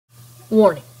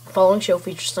Warning. The following show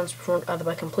features stunts performed either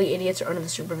by complete idiots or under the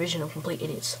supervision of complete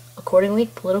idiots. Accordingly,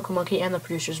 Political Monkey and the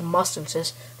producers must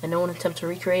insist that no one attempt to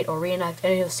recreate or reenact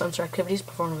any of the stunts or activities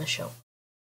performed on the show.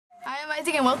 Hi, I'm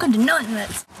Isaac and welcome to Numb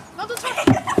Nutz. Not this way!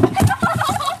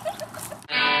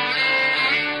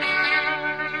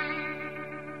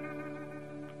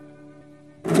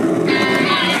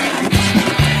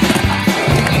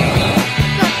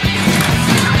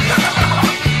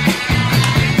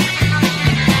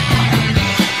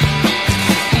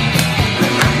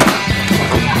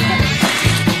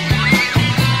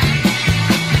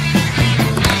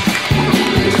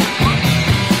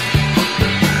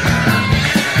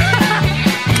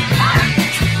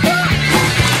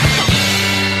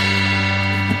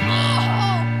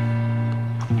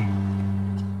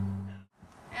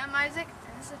 I'm Isaac,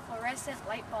 and this is fluorescent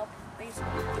light bulb baseball.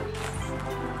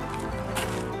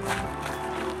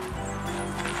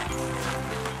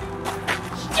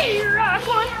 Steer-rock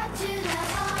one!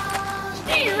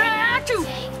 Steer-rock two!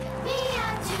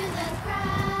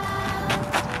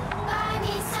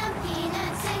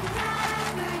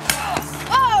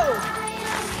 Oh!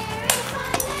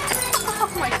 Oh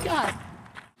my god!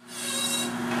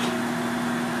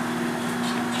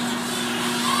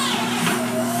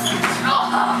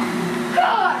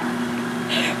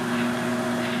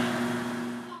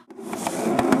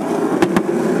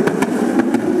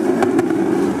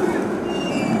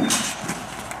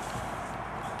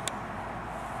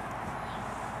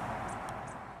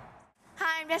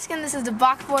 Hi, I'm Jessica and this is the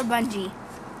boxboard bungee.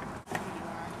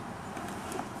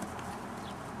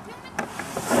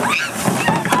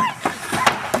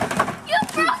 You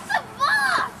broke the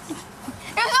box!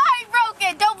 It's already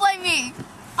broken, don't blame me!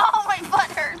 Oh, my butt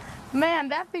hurts. Man,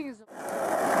 that thing is...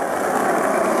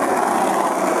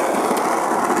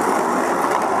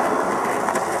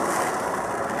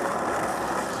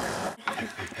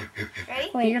 Ready?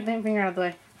 Wait, get your finger out of the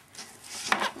way.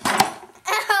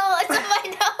 Ow, it's on my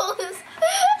nose.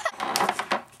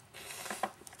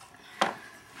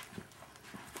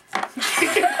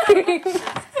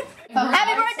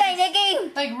 Happy birthday,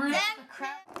 Nikki! Like, rude the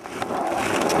crap.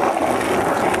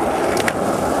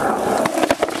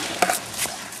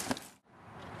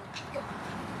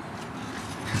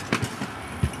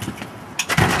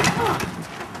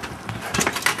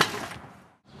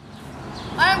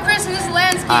 I'm Chris and this is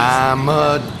Landscape. I'm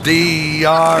a D-R-U-N-K-S-O-B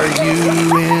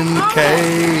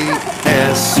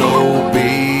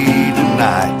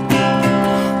tonight.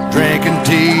 Drinking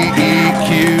T-E-Q-U-L-I-A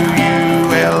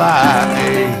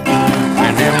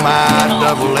and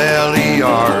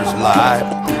M-I-double-L-E-R's life.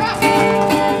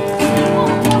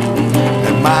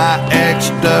 And my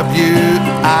X-W-I-F-E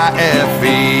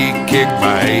kicked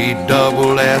my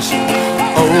A-double-S-O-U-T.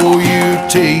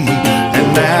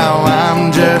 And now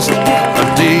I'm just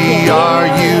a D-R-U-N-K-S-O-B.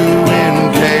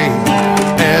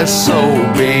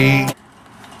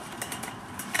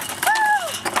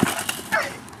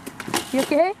 You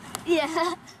okay?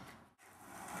 Yeah.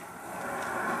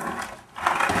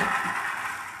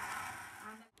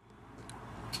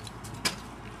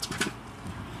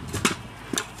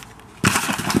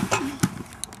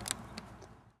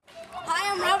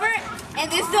 Hi, I'm Robert,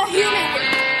 and this is the human.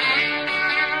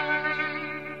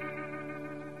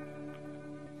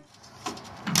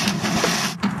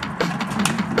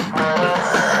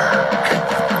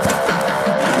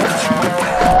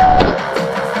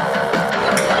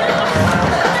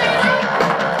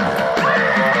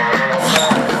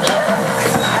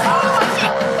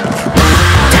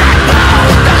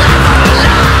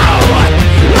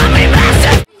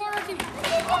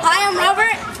 Hi, I'm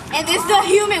Robert, and this is the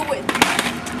human whip.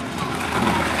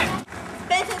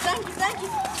 Thank you, thank you.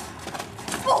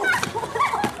 Oh.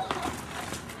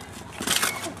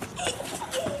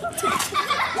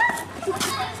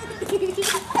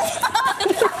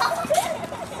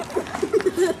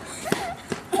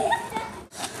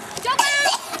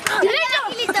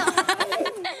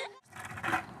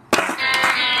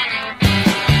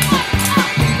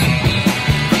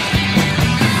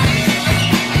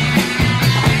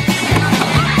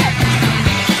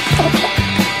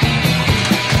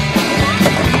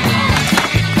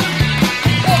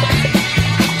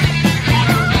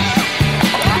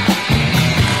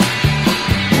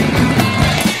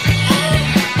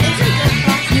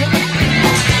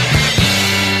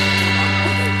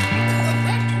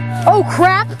 Oh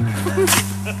crap!